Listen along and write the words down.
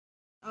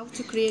How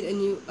to create a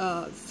new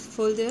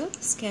folder,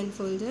 scan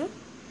folder.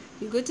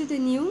 You go to the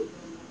new,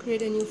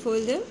 create a new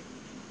folder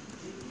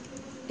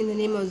in the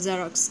name of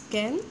Xerox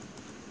Scan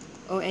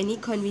or any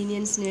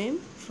convenience name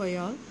for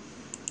y'all,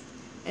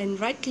 and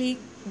right click,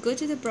 go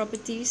to the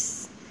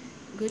properties,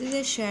 go to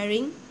the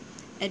sharing,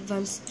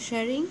 advanced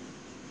sharing,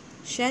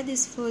 share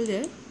this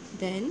folder.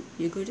 Then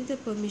you go to the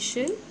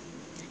permission,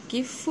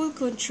 give full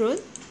control,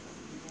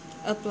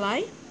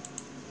 apply,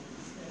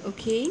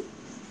 okay,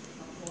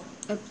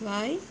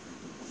 apply,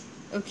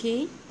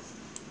 okay.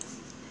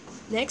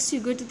 Next you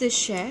go to the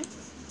share,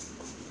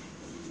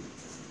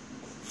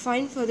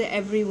 find for the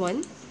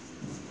everyone,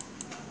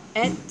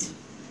 add,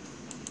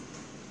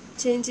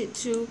 change it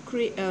to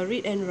create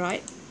read and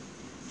write,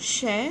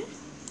 share,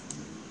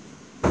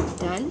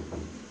 done.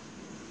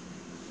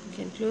 You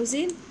can close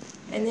it,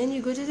 and then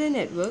you go to the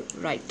network,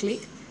 right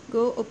click,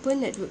 go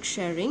open network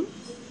sharing,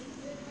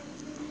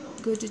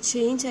 go to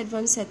change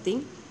advanced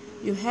setting.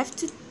 You have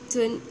to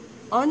turn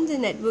on the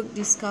network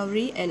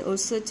discovery and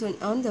also turn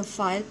on the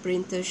file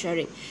printer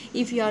sharing.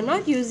 If you are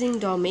not using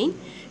domain,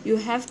 you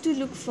have to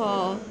look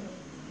for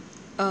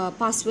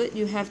password.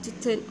 You have to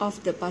turn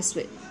off the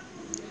password,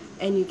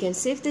 and you can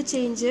save the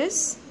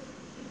changes,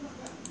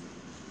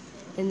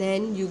 and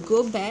then you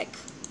go back,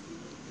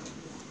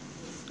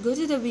 go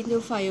to the window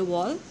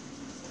firewall,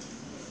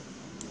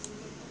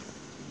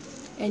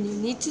 and you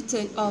need to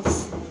turn off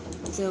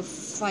the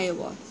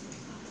firewall.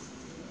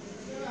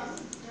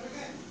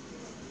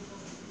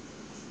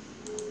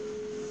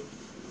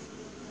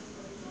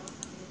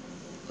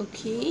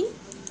 Okay,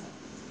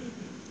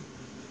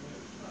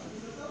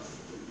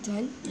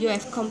 done. You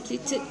have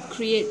completed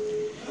create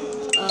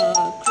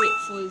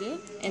folder,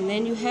 and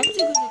then you have to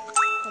go to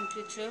the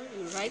computer,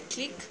 you right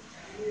click,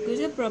 go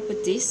to the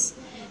properties,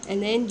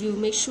 and then you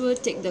make sure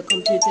take the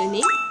computer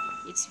name.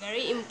 It's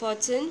very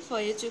important for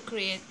you to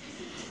create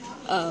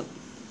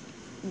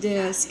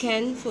the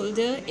scan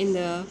folder in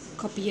the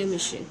copier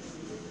machine.